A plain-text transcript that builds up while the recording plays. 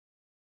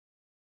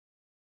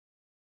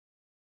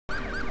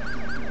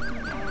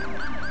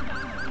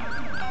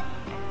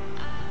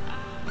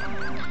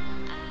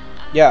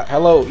Yeah,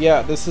 hello.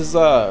 Yeah, this is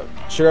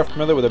Sheriff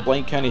Miller with the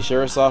Blaine County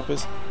Sheriff's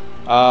Office.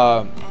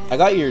 I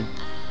got your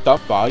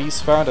dumped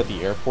bodies found at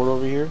the airport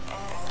over here.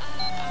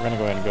 We're gonna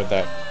go ahead and go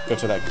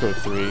to that code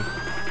 3.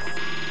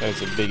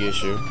 That's a big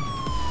issue.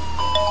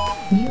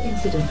 New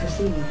incident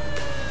perceived.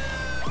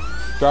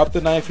 Drop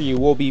the knife or you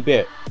will be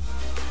bit.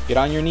 Get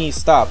on your knees.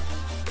 Stop.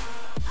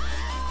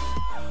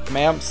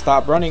 Ma'am,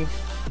 stop running.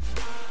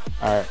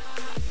 Alright.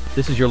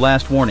 This is your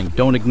last warning.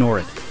 Don't ignore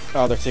it.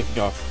 Oh, they're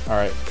taking off.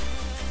 Alright.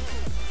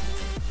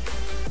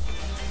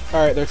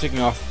 Alright, they're taking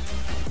off.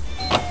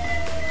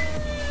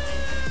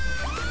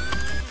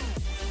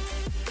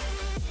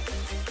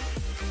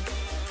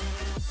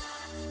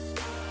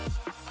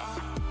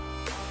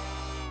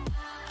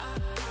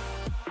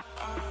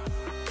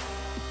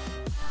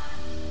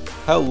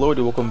 Hello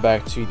and welcome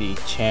back to the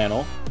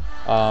channel.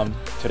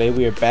 Today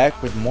we are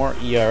back with more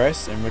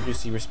ERS,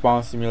 Emergency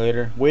Response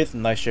Simulator, with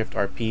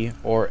NSRP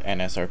or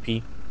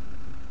NSRP.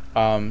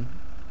 Again,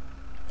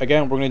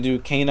 we're going to do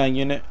K9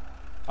 unit.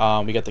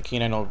 We got the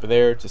K9 over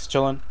there just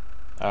chilling.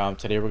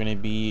 Today we're going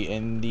to be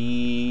in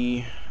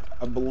the,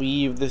 I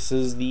believe this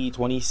is the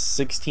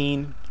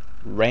 2016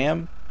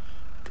 Ram.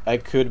 I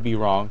could be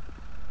wrong.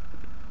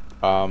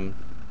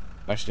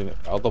 Actually,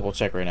 I'll double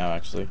check right now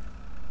actually.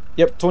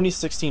 Yep,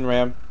 2016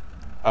 Ram.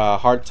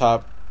 Hard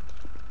top.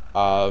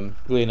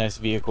 Really nice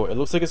vehicle. It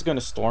looks like it's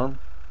gonna storm.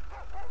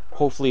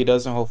 Hopefully it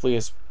doesn't. Hopefully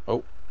it's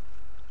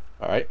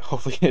alright.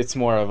 Hopefully it's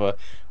more of a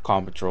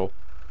calm patrol.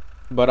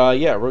 But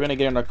yeah, we're gonna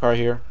get in our car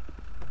here.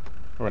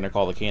 We're gonna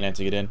call the K9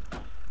 to get in,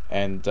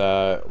 and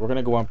we're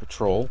gonna go on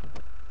patrol.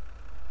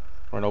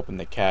 We're gonna open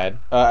the CAD.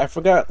 I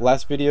forgot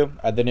last video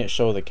I didn't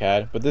show the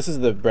CAD, but this is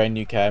the brand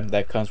new CAD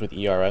that comes with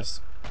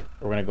ERS.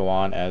 We're gonna go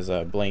on as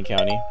Blaine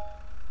County.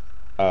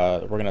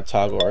 We're gonna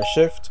toggle our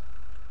shift.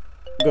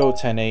 Go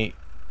 10-8.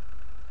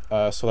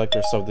 Select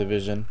our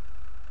subdivision.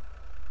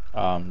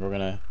 We're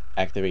gonna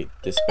activate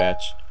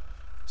dispatch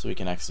so we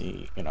can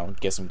actually,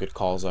 get some good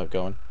calls out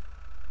going.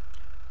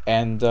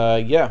 And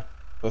yeah,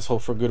 let's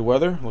hope for good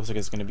weather. Looks like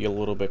it's gonna be a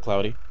little bit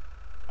cloudy.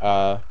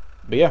 But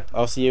yeah,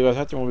 I'll see you guys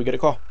out there when we get a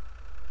call.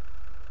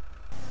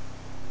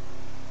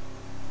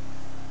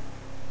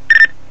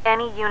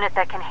 Any unit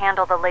that can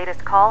handle the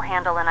latest call,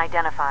 handle and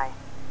identify.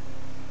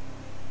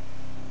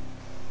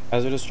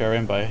 Hazardous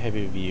driving by a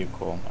heavy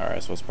vehicle.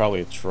 Alright, so it's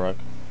probably a truck.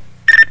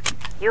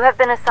 You have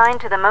been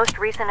assigned to the most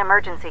recent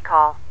emergency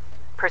call.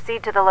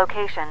 Proceed to the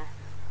location.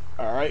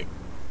 Alright.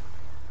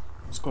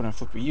 Let's go ahead and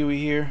flip a Yui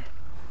here.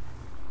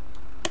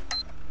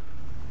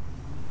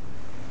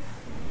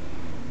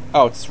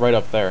 Oh, it's right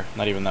up there.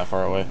 Not even that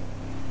far away.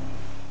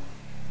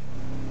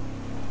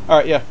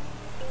 Alright, yeah.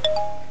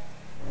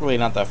 Really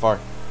not that far.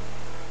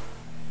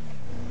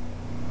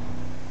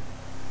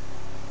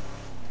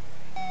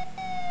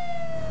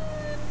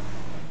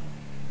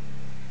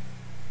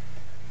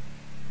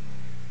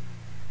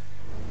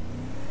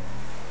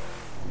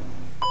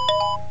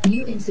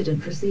 New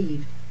incident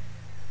perceived.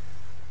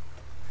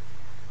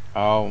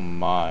 Oh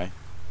my.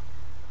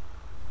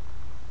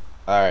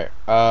 Alright,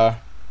 I'm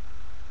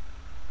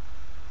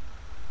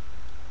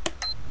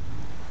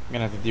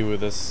gonna have to deal with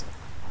this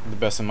to the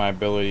best of my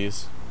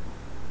abilities.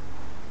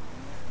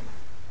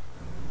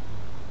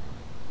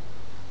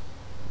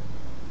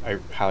 I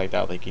highly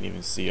doubt they can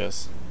even see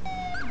us.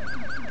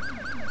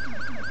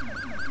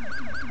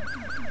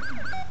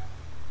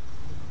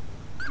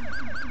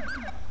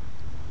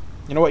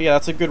 You know what? Yeah,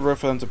 that's a good road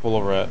for them to pull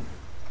over at.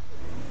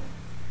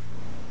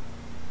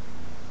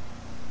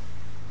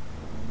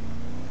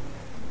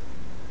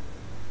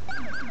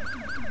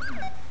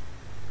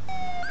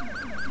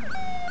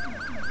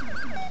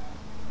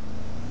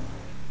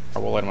 I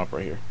will light them up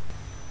right here.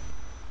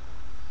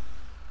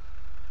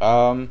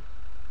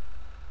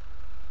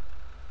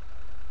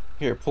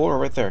 Here, pull over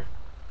right there.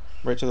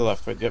 Right to the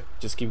left. Right, yep,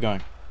 just keep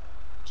going.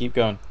 Keep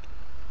going.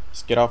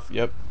 Just get off.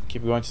 Yep,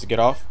 keep going. Just get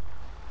off.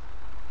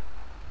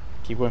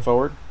 Keep going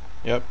forward.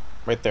 Yep,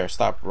 right there.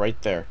 Stop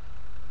right there.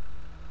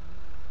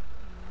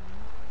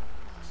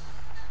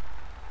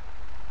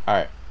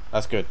 Alright,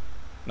 that's good.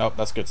 Nope,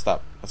 that's good.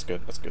 Stop. That's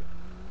good. That's good.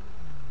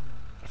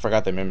 I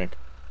forgot the mimic.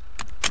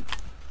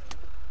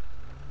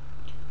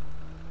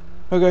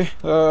 Okay,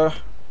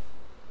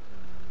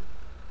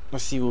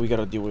 let's see what we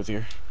gotta deal with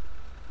here.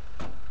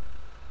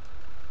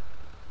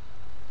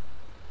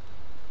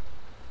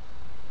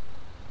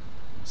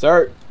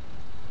 Sir?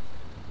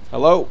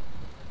 Hello?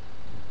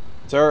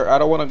 Sir, I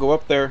don't want to go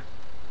up there.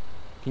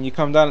 Can you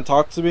come down and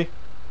talk to me?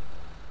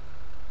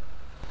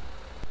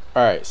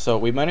 Alright, so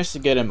we managed to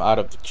get him out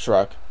of the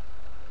truck.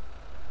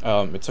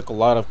 It took a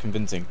lot of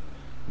convincing.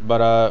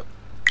 But,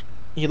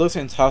 he looks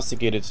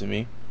intoxicated to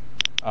me.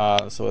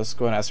 So let's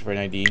go and ask for an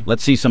ID.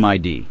 Let's see some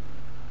ID.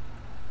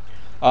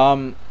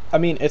 I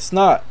mean, it's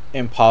not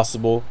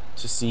impossible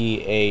to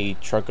see a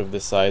truck of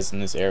this size in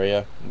this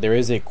area. There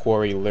is a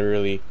quarry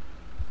literally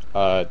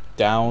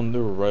down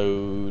the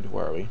road.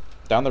 Where are we?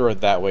 Down the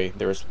road that way.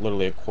 There was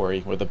literally a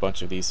quarry with a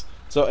bunch of these.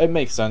 So it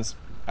makes sense.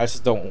 I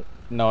just don't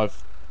know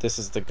if this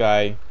is the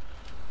guy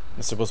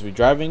that's supposed to be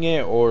driving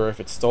it or if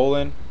it's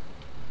stolen.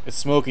 It's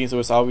smoking, so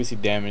it's obviously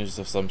damaged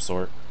of some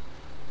sort.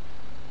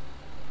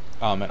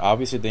 And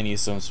obviously they need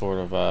some sort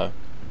of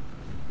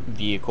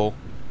vehicle.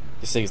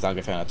 This thing's not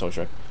gonna fit on a tow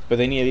truck, but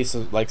they need at least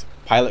like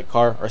pilot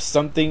car or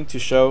something to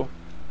show,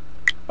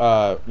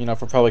 you know,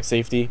 for public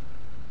safety,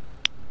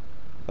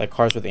 like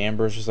cars with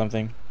ambers or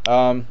something.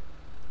 I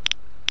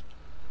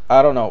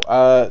don't know.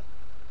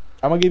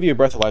 I'm gonna give you a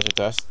breathalyzer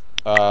test.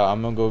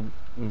 I'm gonna go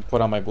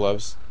put on my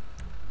gloves.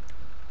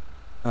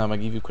 I'm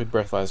gonna give you a quick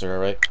breathalyzer,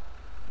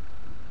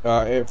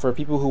 alright? For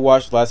people who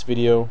watched last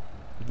video,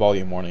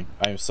 volume warning.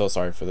 I am so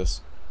sorry for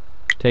this.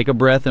 Take a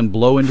breath and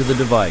blow into the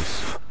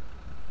device.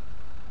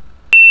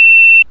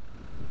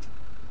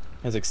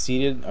 Has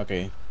exceeded?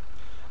 Okay.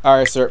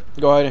 Alright, sir.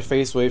 Go ahead and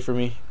face away from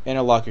me.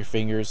 Interlock your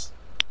fingers.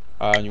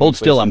 You Hold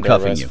still, I'm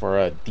cuffing you. For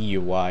a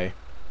DUI.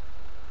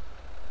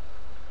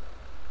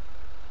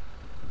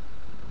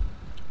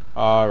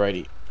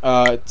 Alrighty.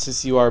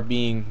 Since you are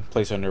being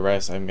placed under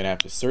arrest, I'm gonna have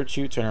to search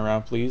you. Turn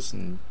around, please,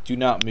 and do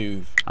not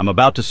move. I'm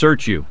about to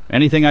search you.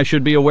 Anything I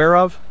should be aware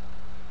of?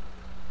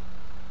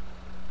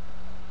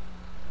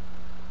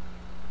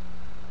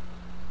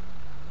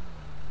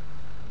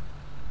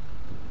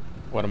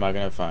 What am I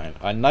gonna find?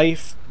 A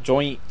knife,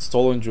 joint,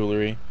 stolen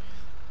jewelry,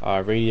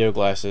 radio,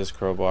 glasses,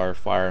 crowbar,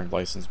 fire,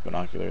 license,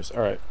 binoculars.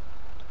 Alright.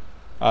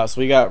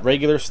 So we got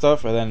regular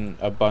stuff and then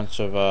a bunch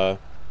of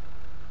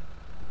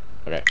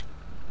okay.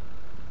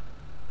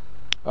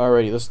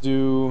 Alrighty, let's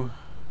do.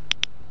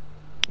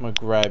 I'm gonna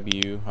grab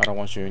you. I don't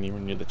want you anywhere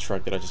near the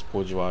truck that I just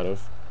pulled you out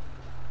of.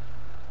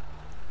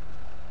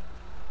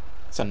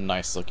 It's a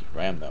nice looking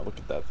Ram though. Look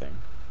at that thing.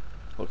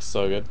 Looks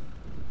so good.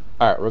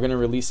 Alright, we're gonna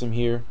release him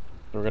here.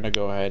 We're gonna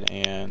go ahead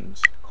and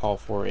call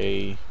for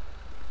a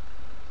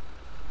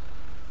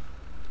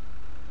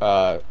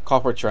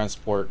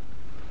transport.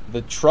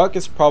 The truck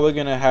is probably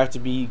gonna have to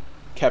be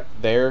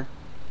kept there.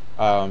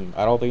 I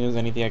don't think there's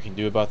anything I can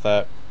do about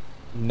that.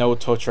 No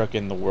tow truck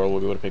in the world will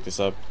be able to pick this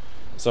up,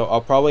 so I'll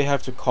probably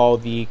have to call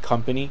the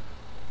company.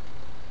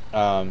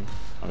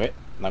 Okay,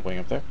 not going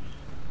up there.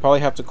 Probably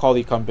have to call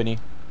the company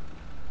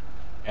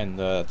and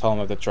tell them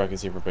that the truck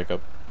is here for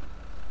pickup.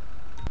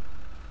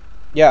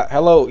 Yeah,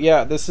 hello.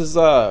 Yeah, this is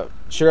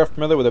Sheriff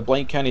Miller with the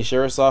Blaine County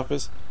Sheriff's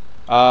Office.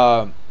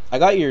 I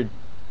got your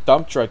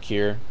dump truck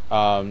here.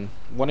 One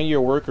of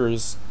your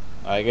workers,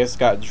 I guess,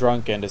 got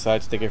drunk and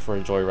decided to take it for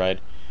a joyride.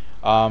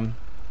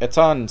 It's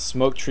on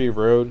Smoke Tree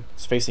Road.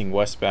 It's facing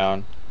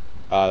westbound.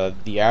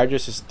 The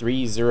address is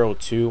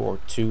 302 or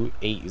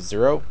 280.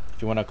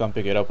 If you want to come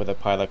pick it up with a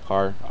pilot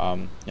car,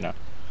 you know,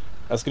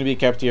 that's gonna be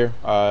kept here,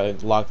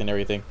 locked and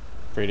everything,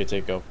 for you to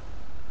take go.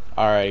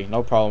 Alrighty,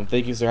 no problem.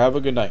 Thank you, sir. Have a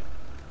good night.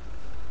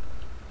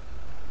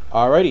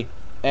 Alrighty,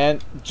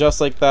 and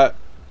just like that,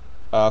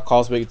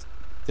 calls will be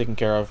taken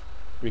care of.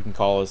 We can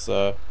call us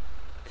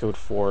code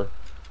 4,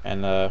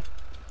 and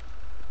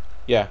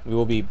yeah, we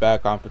will be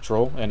back on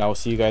patrol, and I will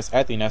see you guys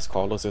at the next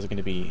call. Looks like it's going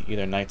to be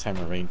either nighttime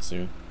or rain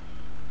soon,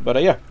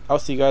 but yeah, I'll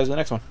see you guys in the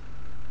next one.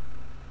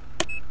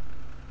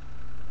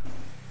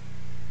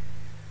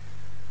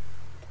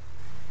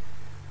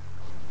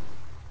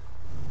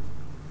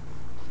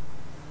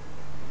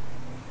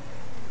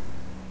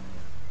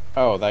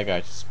 Oh, that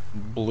guy just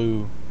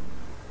blew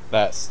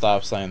that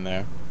stop sign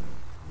there.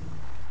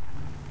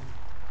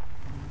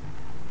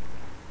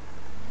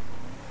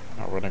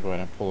 Oh, we're gonna go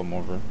ahead and pull him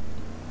over.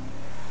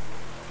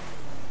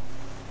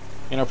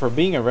 You know, for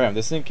being a Ram,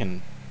 this thing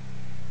can...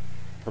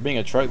 For being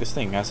a truck, this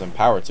thing has some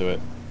power to it.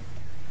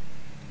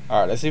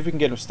 Alright, let's see if we can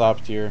get him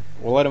stopped here.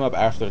 We'll let him up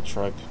after the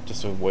truck,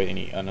 just to avoid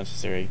any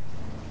unnecessary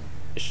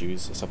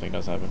issues if something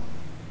does happen.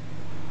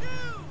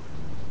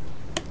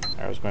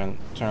 Alright, let's go ahead and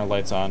turn our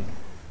lights on.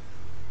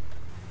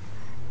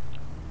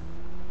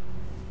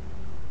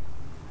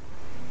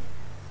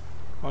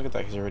 Oh, look at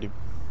that, he's already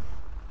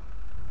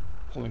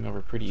pulling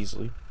over pretty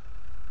easily.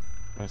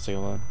 I'm gonna say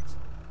hold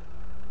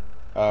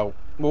on.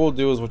 What we'll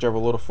do is whichever a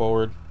little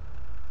forward,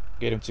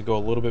 get him to go a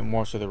little bit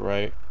more to the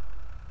right.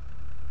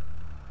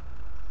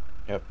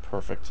 Yep,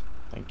 perfect.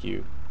 Thank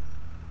you.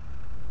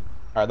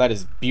 Alright, that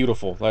is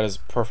beautiful. That is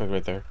perfect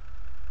right there.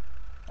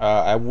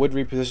 I would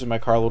reposition my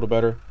car a little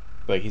better,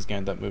 but he's gonna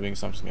end up moving,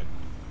 so I'm just gonna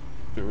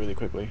do it really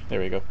quickly. There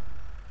we go.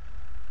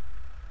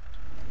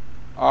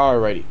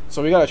 Alrighty,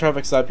 so we got a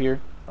traffic stop here.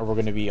 We're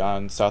going to be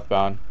on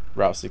southbound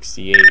Route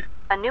 68.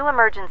 A new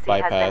emergency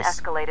bypass. has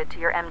been escalated to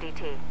your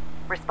MDT.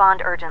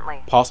 Respond urgently.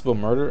 Possible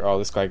murder? Oh,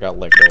 this guy got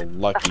let go.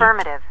 Lucky.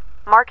 Affirmative.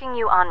 Marking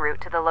you en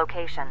route to the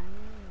location.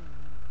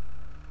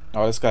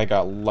 Oh, this guy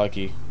got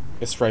lucky.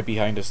 It's right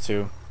behind us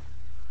too.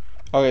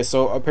 Okay,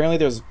 so apparently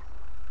there's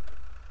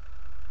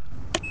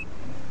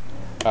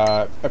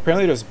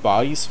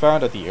bodies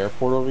found at the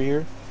airport over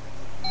here.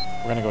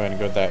 We're gonna go ahead and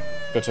go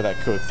to that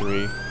code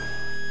 3.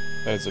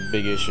 That is a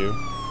big issue.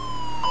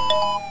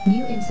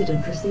 New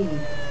incident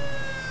received.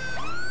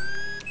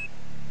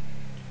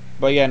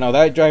 But yeah, no,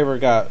 that driver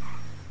got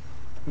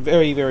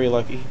very, very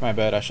lucky. My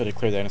bad, I should have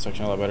cleared that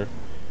intersection a lot better.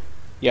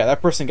 Yeah, that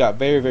person got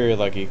very, very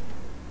lucky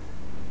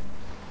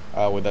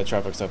with that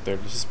traffic stop there.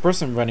 There's this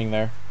person running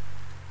there.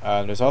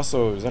 There's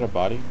also, is that a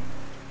body?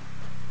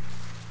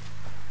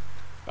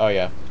 Oh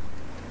yeah.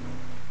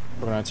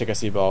 We're gonna take a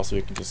seatbelt so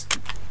we can just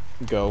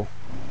go.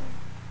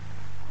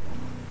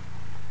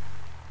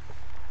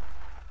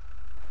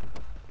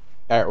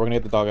 Alright, we're gonna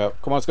get the dog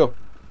out. Come on, let's go.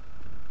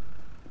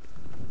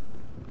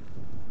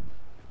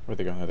 Where'd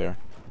they go? There they are.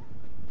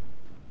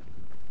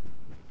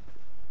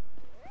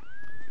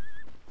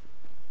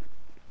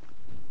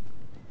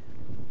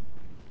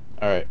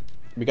 Alright.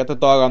 We got the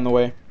dog on the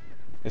way.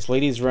 This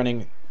lady's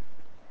running.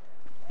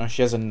 Oh,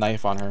 she has a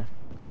knife on her.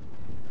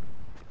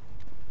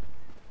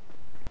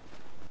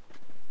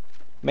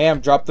 Ma'am,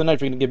 drop the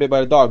knife. You're gonna get bit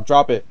by the dog.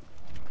 Drop it.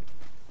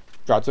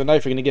 Drop the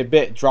knife. You're gonna get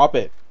bit. Drop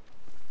it.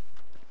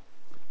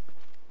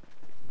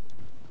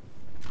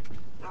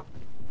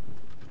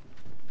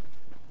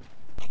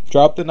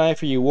 Drop the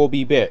knife or you will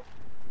be bit.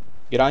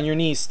 Get on your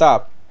knees.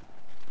 Stop.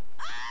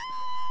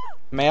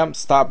 Ma'am,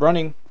 stop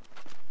running.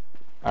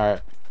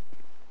 Alright.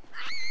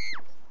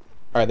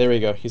 Alright, there we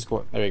go. He's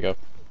cool. There we go.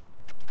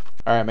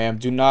 Alright, ma'am.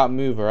 Do not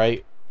move,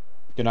 alright?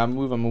 Do not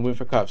move. I'm moving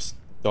for cuffs.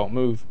 Don't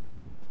move.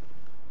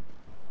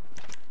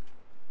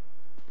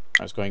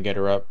 Let's go and get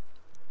her up.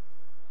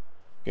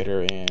 Get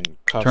her in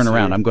cuffs. Turn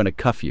around. Here. I'm going to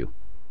cuff you.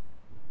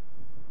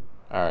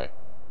 Alright.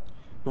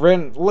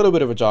 Ran a little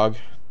bit of a jog.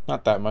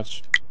 Not that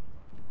much.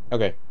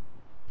 Okay.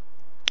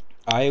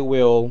 I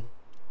will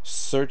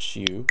search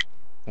you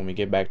when we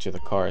get back to the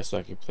car so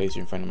I can place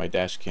you in front of my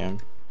dash cam.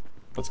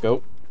 Let's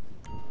go.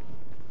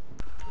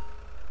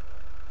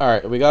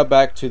 Alright, we got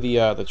back to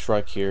the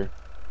truck here.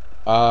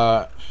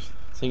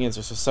 Thing is,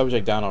 there's a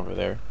subject down over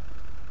there.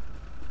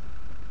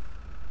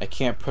 I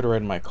can't put her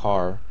in my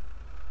car.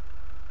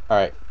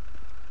 Alright.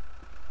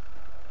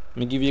 Let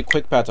me give you a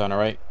quick pat on,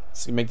 alright?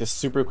 Let's make this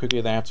super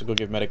quickly, then I have to go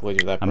give medical aid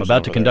to that person. I'm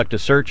about to over conduct a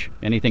search.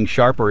 Anything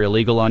sharp or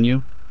illegal on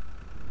you?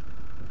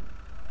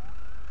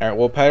 Alright,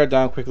 we'll pat her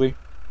down quickly.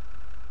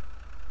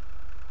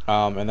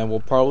 And then we'll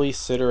probably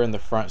sit her in the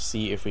front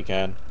seat if we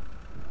can.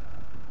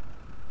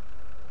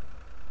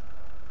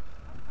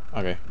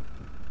 Okay.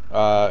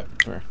 Come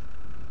here.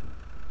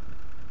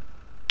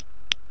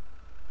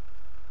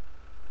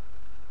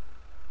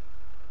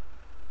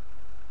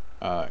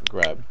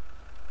 Grab.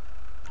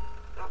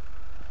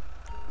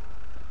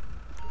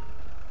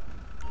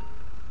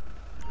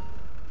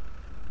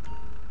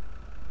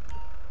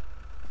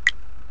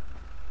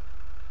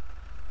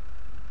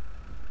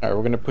 Alright,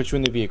 we're gonna put you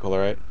in the vehicle,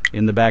 alright?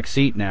 In the back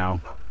seat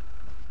now.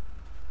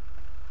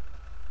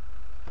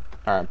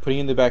 Alright, I'm putting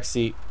you in the back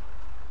seat.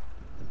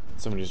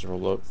 Somebody just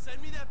rolled up.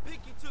 Send me that pic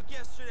you took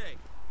yesterday.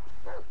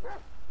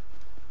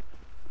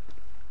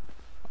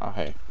 Oh,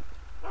 hey.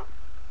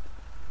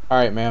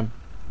 Alright, ma'am.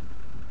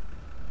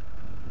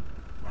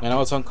 I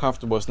know it's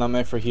uncomfortable. It's not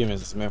meant for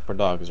humans. It's meant for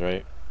dogs,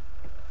 right?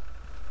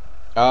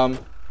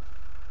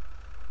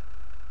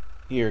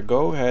 Here,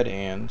 go ahead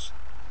and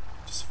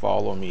just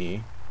follow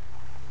me.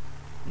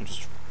 And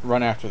just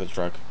run after the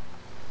truck.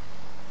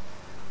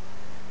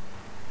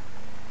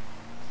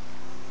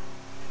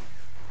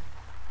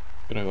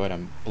 Gonna go ahead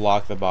and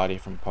block the body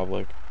from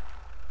public.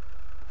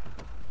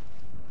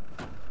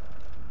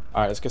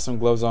 Alright, let's get some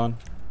gloves on.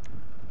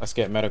 Let's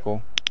get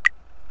medical.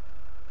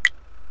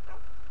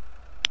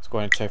 Let's go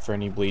ahead and check for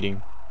any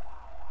bleeding.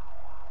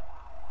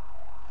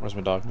 Where's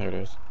my dog? There it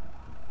is.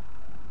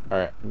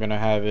 Alright, I'm gonna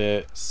have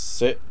it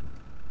sit.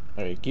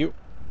 Thank you.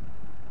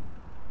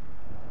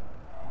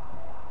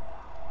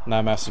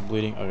 Not massive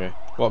bleeding. Okay.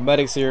 Well,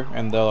 medic's here,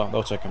 and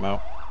they'll check him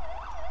out.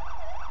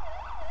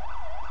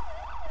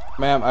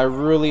 Ma'am, I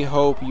really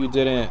hope you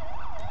didn't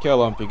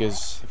kill him,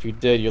 because if you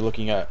did, you're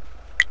looking at,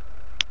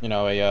 you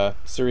know, a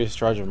serious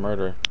charge of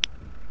murder.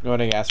 Go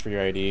ahead and ask for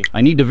your ID.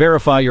 I need to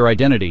verify your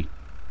identity.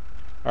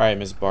 All right,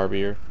 Miss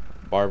Barbie,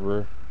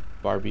 Barbie,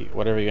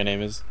 whatever your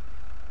name is.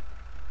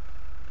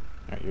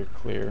 All right, you're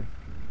clear.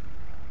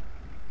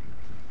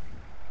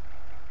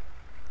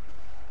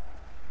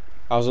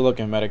 How's it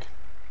looking, medic?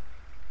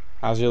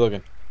 How's it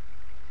looking?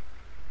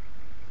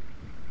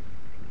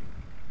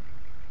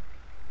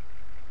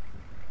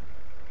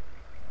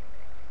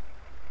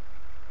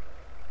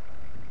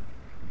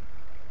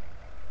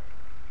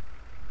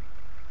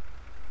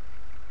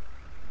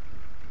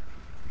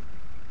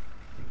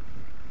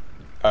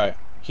 Alright,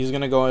 he's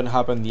gonna go ahead and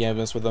hop in the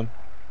ambulance with them.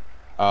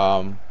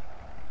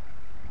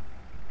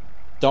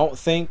 Don't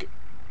think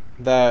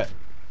that...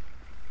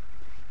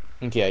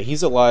 Okay,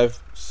 he's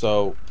alive,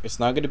 so it's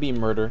not gonna be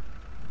murder.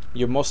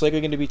 You're most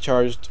likely gonna be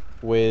charged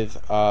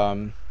with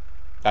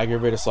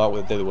aggravated assault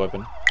with a deadly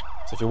weapon.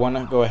 So if you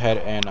wanna go ahead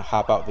and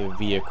hop out the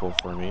vehicle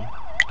for me.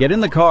 Get in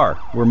the car.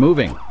 We're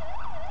moving.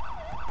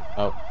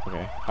 Oh,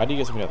 okay. How do you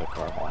get somebody out of the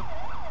car? Hold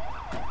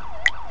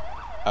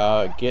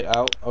on. Get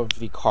out of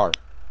the car.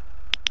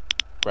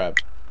 Grab.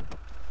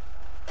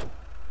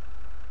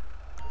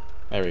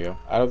 There we go.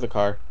 Out of the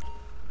car.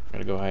 I'm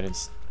gonna go ahead and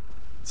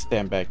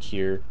stand back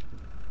here.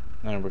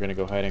 And then we're gonna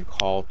go ahead and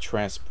call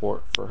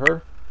transport for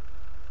her.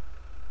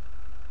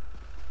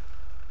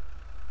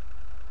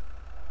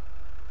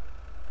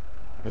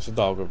 There's a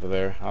dog over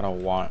there. I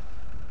don't want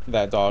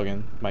that dog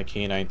and my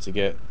canine to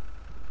get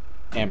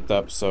amped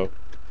up, so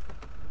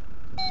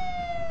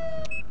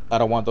I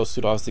don't want those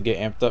 $2 to get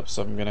amped up,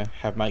 so I'm gonna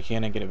have my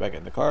cannon get it back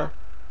in the car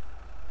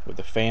with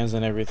the fans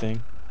and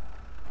everything.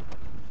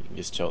 You can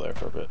just chill there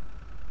for a bit.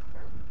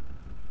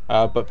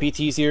 But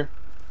PT's here,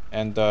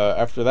 and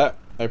after that,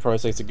 I probably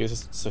say it's a good,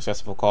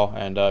 successful call.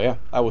 And yeah,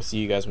 I will see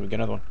you guys when we get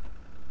another one.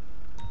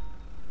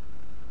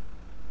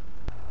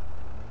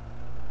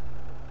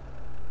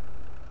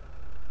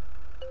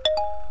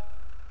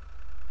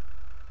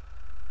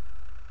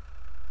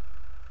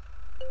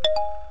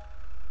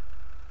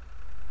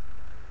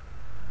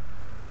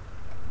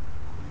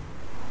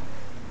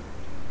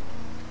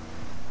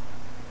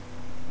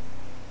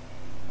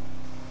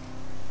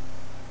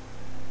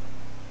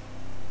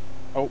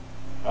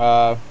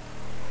 Oh,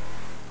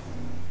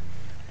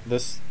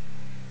 this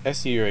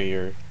SU right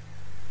here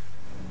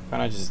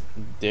kind of just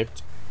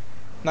dipped.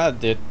 Not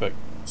dipped, but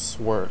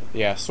swerved.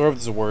 Yeah, swerved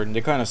is a word. And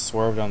they kind of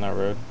swerved on that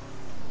road.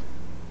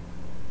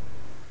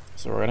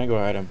 So we're gonna go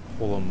ahead and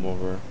pull them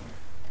over.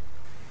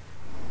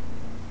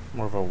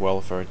 More of a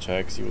welfare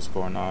check, see what's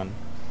going on.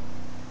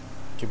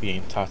 Could be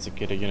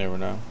intoxicated, you never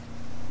know.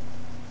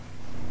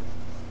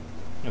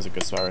 There's a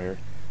good spot right here.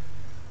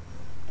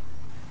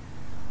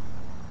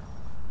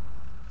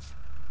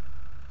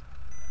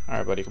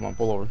 Alright, buddy, come on,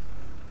 pull over.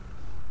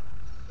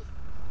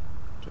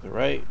 To the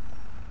right,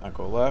 now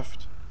go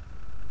left.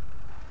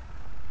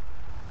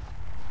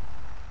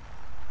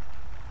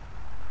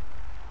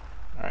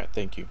 Alright,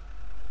 thank you.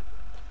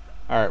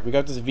 Alright, we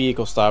got this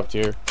vehicle stopped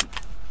here.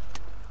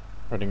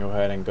 We're gonna go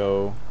ahead and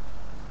go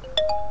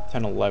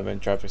 1011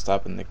 traffic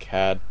stop in the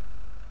CAD.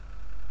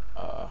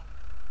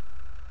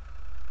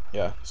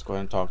 Yeah, let's go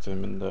ahead and talk to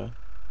him in the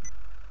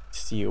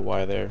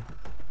CUI there.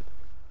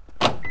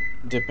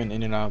 Dipping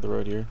in and out of the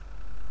road here.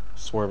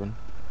 Swerving.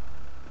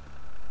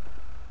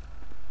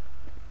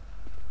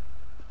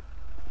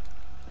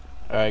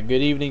 Alright,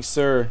 good evening,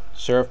 sir.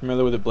 Sheriff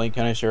Miller with the Blaine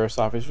County Sheriff's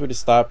Office. For the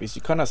stop is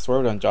you kind of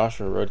swerved on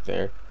Joshua Road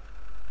there.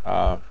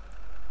 You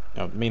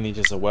know, mainly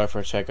just a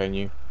welfare check on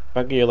you. If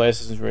I get your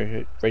license,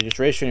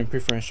 registration, and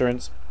proof of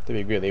insurance, that'd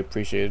be greatly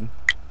appreciated.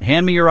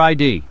 Hand me your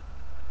ID.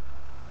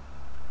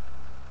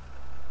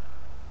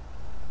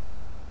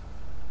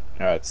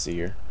 Alright, let's see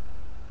here.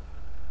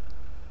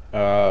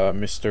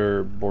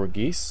 Mr.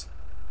 Borghese.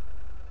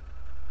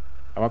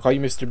 I'm gonna call you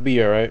Mr.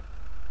 B, alright?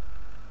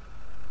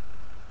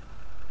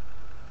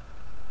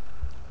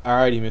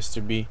 Alrighty,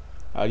 Mr. B.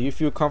 Do you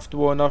feel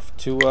comfortable enough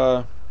to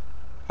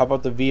hop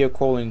out the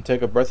vehicle and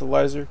take a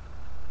breathalyzer?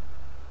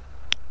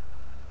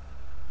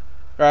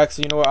 Or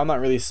actually, you know what? I'm not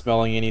really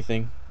smelling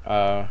anything.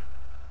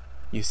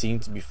 You seem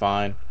to be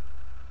fine.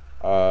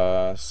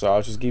 So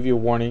I'll just give you a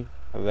warning,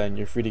 and then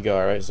you're free to go,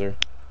 alright, sir?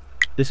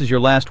 This is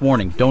your last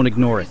warning. Don't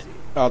ignore it.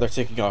 Oh, they're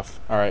taking off.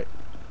 Alright.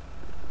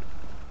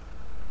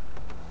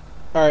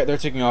 Alright, they're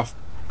taking off.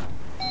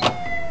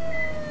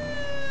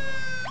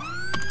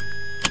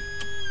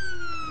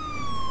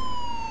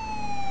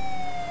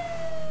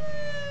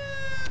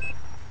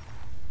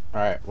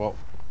 Alright, well.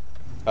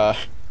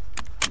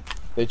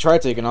 They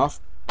tried taking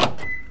off.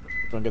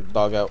 Gonna get the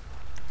dog out.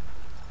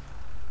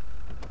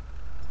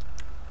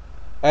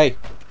 Hey!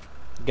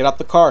 Get out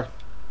the car.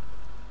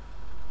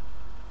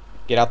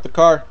 Get out the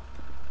car.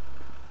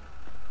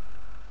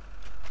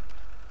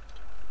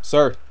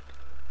 Sir.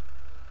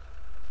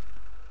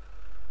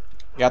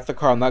 Get out the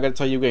car. I'm not gonna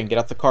tell you again. Get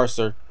out the car,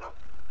 sir.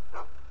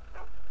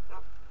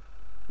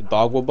 The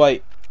dog will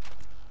bite.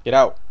 Get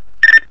out.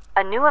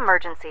 A new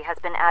emergency has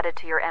been added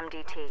to your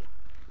MDT.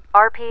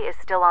 RP is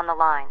still on the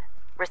line.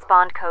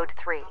 Respond code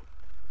 3.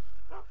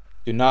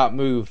 Do not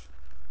move.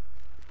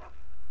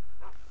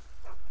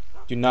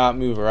 Do not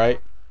move, alright?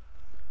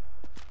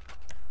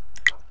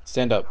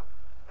 Stand up.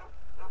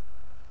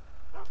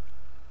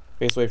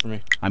 Face away from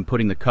me. I'm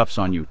putting the cuffs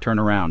on you. Turn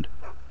around.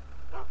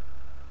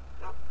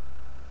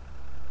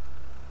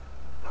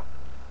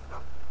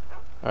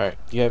 Alright,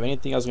 do you have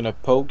anything else gonna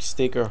poke,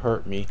 stick, or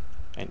hurt me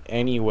in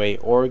any way,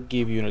 or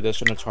give you an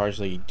additional charge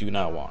that you do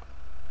not want?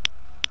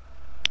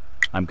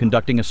 I'm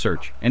conducting a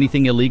search.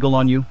 Anything illegal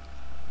on you?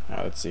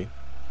 Alright, let's see.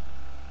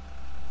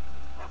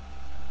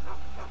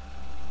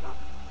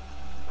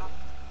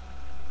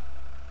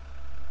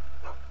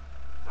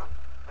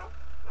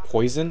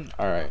 Poison?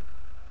 Alright.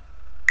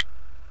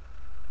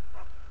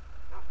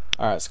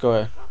 Alright, let's go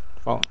ahead.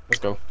 Well, let's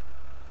go.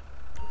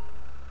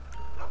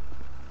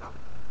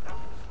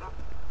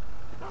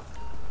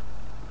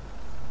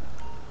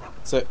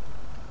 Sit.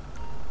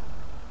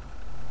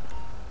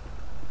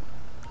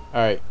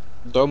 Alright.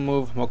 Don't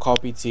move. I'm gonna call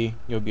PT.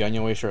 You'll be on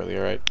your way shortly,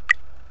 alright?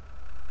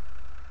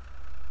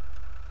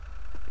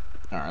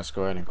 Alright, let's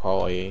go ahead and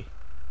call a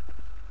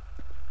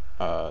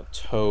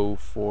tow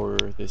for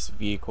this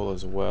vehicle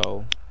as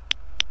well.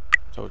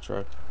 Tow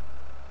truck.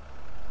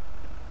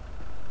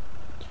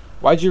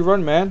 Why'd you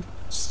run, man?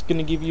 Just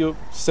gonna give you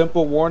a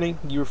simple warning.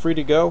 You were free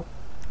to go.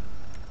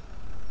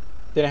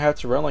 Didn't have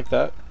to run like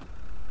that.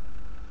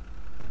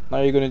 Now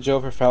you're going to jail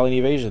for felony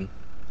evasion.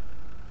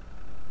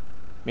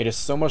 Made it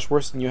so much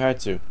worse than you had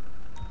to.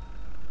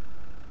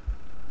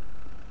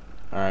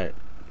 Alright.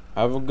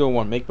 Have a good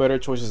one. Make better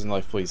choices in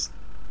life, please.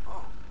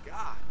 Oh,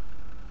 God.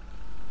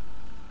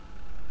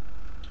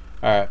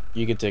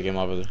 You can take him,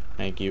 officer.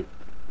 Thank you.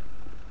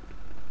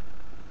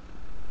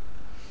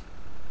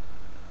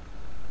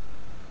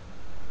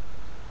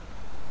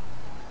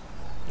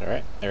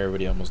 Alright,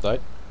 everybody almost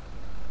died.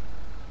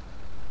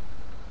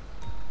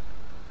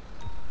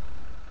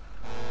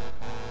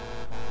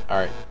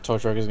 Alright, tow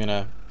truck is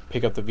gonna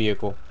pick up the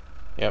vehicle.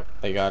 Yep,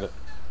 they got it.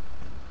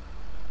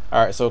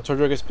 Alright, so tow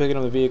truck is picking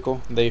up the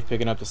vehicle. They've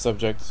picking up the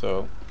subject,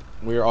 so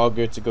we're all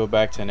good to go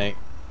back to Nate.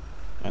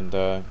 And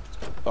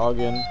log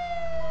in.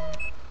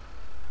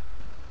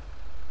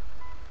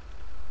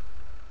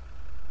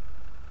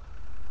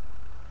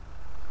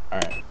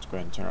 Alright, let's go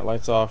ahead and turn our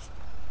lights off.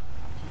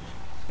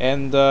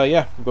 And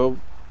yeah, go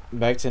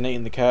back to Nate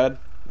in the CAD,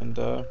 and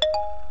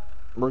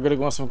we're gonna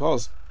go on some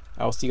calls.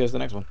 I'll see you guys in the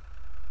next one.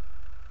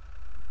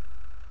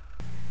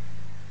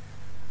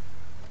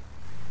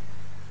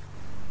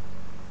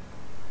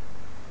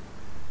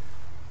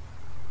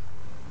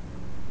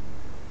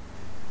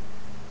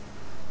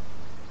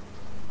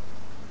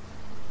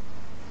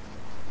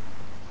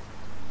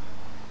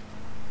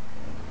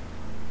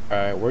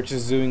 Alright, we're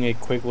just doing a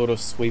quick little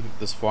sweep of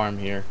this farm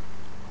here.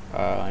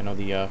 I know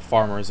the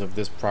farmers of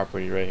this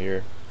property right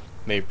here,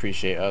 they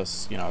appreciate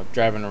us, you know,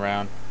 driving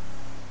around,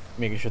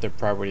 making sure their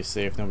property is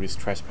safe, nobody's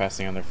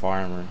trespassing on their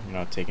farm or, you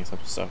know, taking some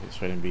stuff it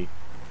shouldn't be.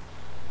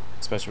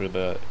 Especially with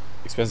the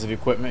expensive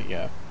equipment,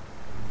 yeah.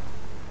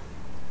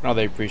 No,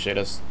 they appreciate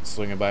us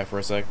swinging by for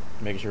a sec,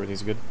 making sure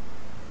everything's good.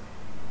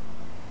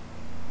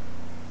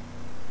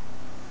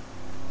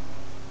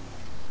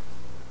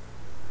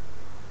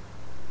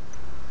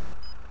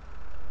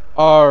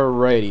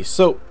 Alrighty,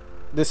 so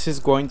this is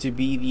going to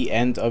be the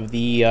end of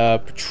the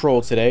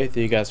patrol today. Thank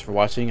you guys for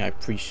watching. I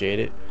appreciate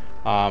it.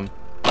 I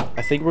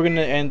think we're gonna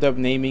end up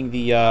naming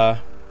the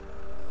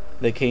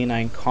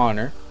K9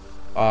 Connor,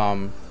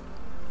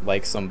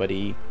 like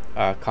somebody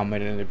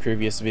commented in the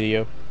previous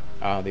video.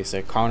 They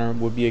said Connor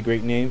would be a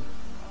great name,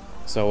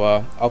 so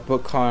I'll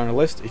put Connor on the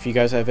list. If you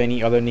guys have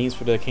any other names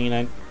for the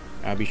K9,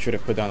 be sure to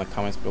put down in the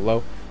comments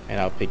below,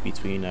 and I'll pick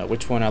between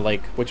which one I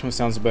like, which one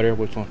sounds better,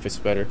 which one fits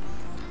better.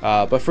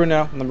 But for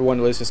now, number one on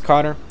the list is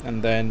Connor,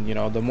 and then, you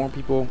know, the more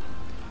people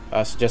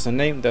suggest a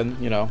name, then,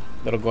 you know,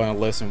 that'll go on a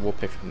list and we'll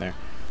pick from there.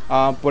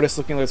 But it's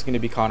looking like it's going to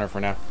be Connor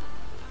for now,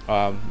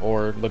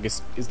 or look,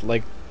 it's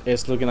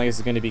looking like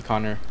it's going to be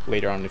Connor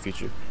later on in the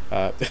future.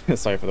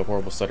 Sorry for the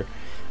horrible stutter.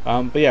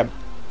 But yeah,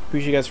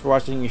 appreciate you guys for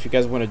watching. If you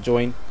guys want to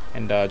join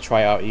and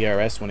try out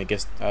ERS when it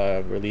gets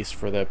released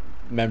for the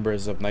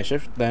members of Night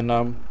Shift,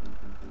 then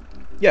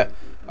yeah,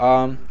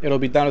 it'll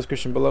be down in the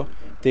description below.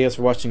 Thank you guys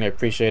for watching. I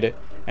appreciate it.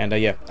 And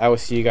yeah, I will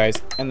see you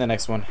guys in the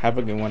next one. Have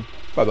a good one.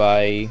 Bye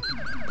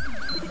bye.